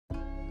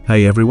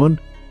Hey everyone,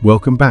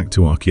 welcome back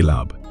to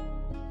Archilab.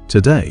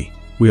 Today,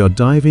 we are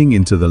diving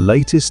into the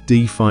latest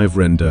D5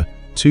 Render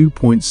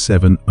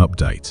 2.7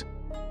 update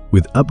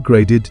with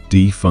upgraded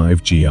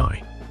D5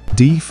 GI,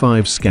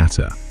 D5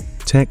 Scatter,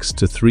 Text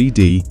to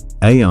 3D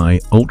AI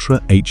Ultra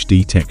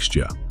HD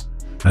Texture,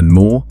 and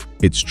more.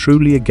 It's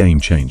truly a game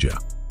changer.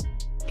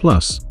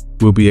 Plus,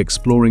 we'll be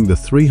exploring the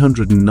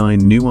 309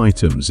 new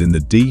items in the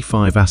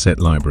D5 asset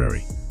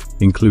library,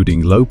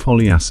 including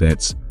Lowpoly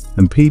assets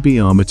and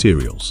PBR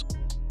materials.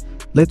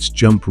 Let's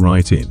jump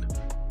right in.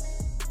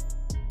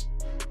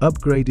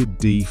 Upgraded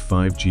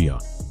D5 GI.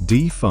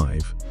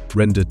 D5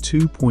 Render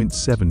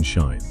 2.7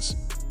 shines,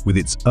 with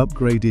its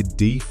upgraded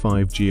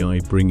D5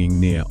 GI bringing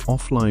near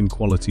offline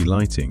quality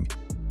lighting,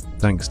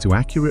 thanks to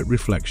accurate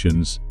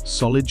reflections,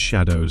 solid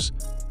shadows,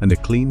 and a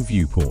clean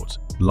viewport,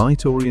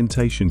 light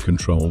orientation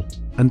control,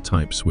 and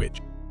type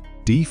switch.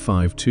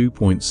 D5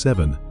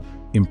 2.7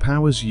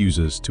 empowers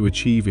users to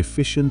achieve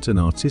efficient and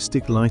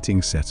artistic lighting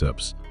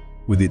setups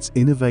with its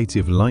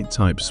innovative light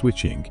type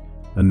switching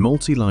and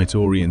multi-light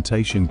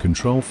orientation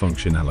control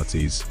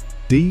functionalities.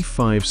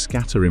 D5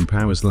 Scatter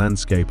empowers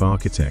landscape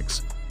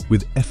architects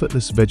with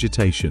effortless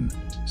vegetation,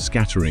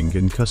 scattering,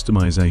 and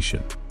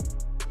customization.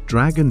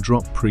 Drag and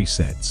drop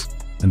presets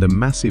and a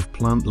massive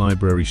plant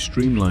library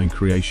streamline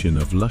creation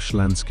of lush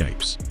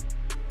landscapes.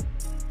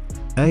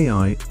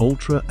 AI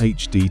Ultra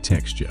HD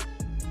Texture.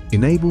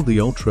 Enable the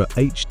Ultra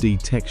HD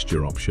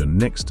Texture option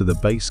next to the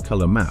base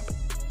color map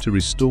to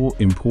restore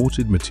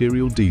imported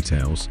material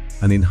details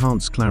and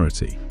enhance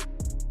clarity.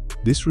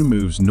 This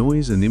removes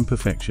noise and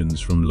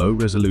imperfections from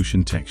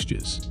low-resolution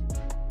textures.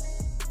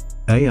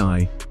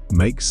 AI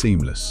Make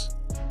Seamless.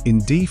 In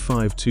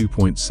D5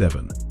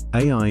 2.7,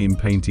 AI in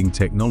painting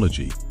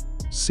technology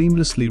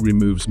seamlessly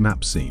removes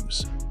map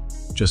seams.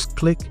 Just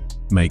click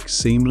Make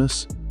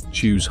Seamless,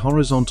 choose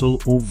horizontal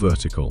or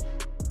vertical,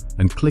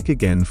 and click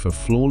again for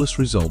flawless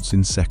results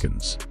in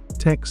seconds.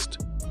 Text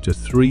to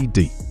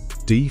 3D.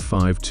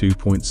 D5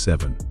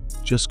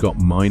 2.7 just got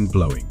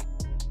mind-blowing.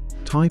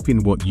 Type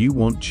in what you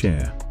want: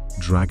 chair,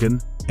 dragon,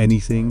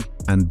 anything,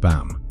 and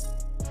bam.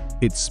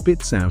 It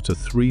spits out a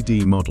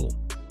 3D model.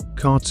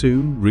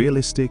 Cartoon,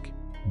 realistic,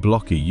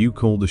 blocky, you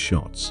call the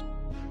shots.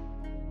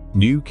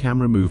 New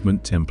camera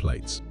movement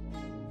templates.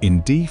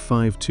 In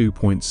D5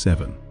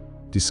 2.7,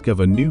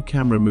 discover new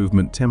camera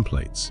movement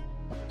templates: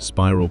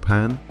 spiral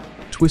pan,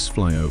 twist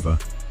flyover,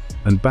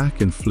 and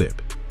back and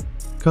flip.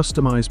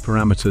 Customize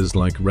parameters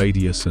like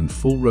radius and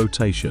full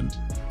rotation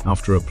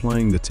after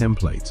applying the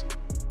template.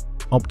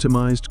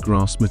 Optimized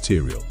grass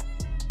material.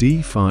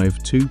 D5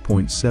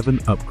 2.7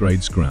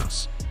 upgrades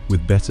grass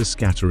with better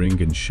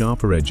scattering and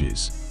sharper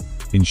edges,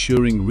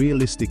 ensuring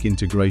realistic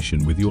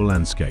integration with your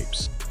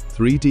landscapes.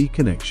 3D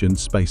connection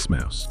space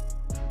mouse.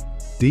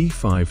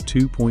 D5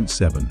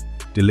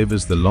 2.7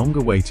 delivers the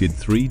long-awaited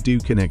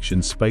 3D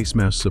connection space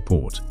mouse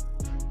support,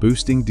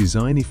 boosting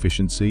design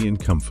efficiency and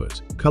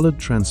comfort. Colored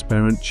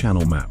transparent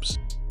channel maps.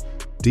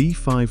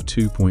 D5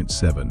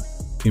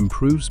 2.7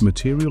 improves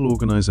material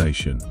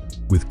organization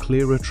with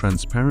clearer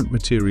transparent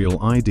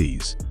material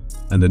IDs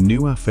and a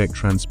new Affect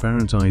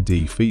Transparent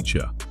ID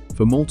feature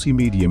for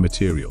multimedia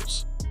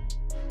materials.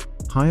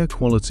 Higher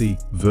quality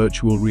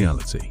virtual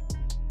reality.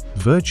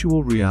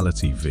 Virtual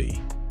reality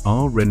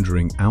VR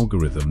rendering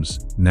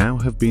algorithms now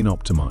have been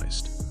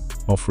optimized,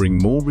 offering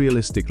more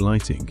realistic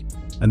lighting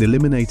and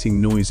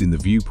eliminating noise in the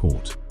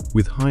viewport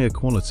with higher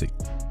quality.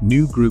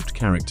 New grouped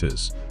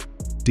characters.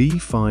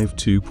 D5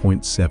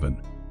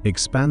 2.7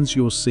 expands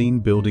your scene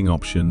building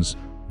options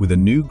with a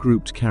new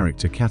grouped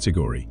character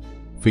category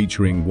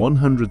featuring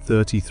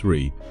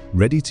 133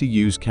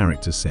 ready-to-use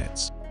character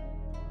sets.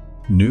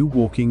 New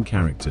walking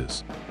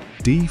characters.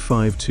 D5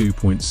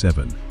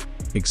 2.7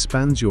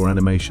 expands your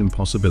animation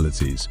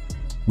possibilities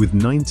with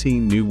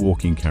 19 new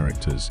walking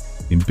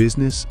characters in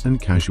business and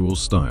casual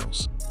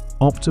styles.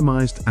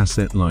 Optimized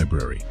asset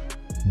library.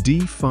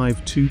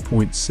 D5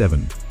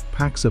 2.7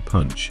 packs a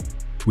punch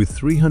with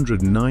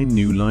 309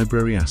 new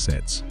library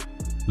assets,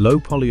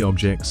 low-poly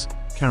objects,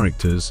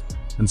 characters,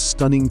 and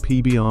stunning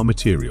PBR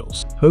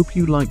materials. Hope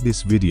you like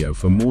this video.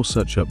 For more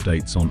such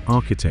updates on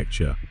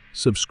architecture,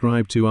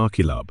 subscribe to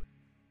Archilab.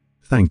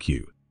 Thank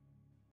you.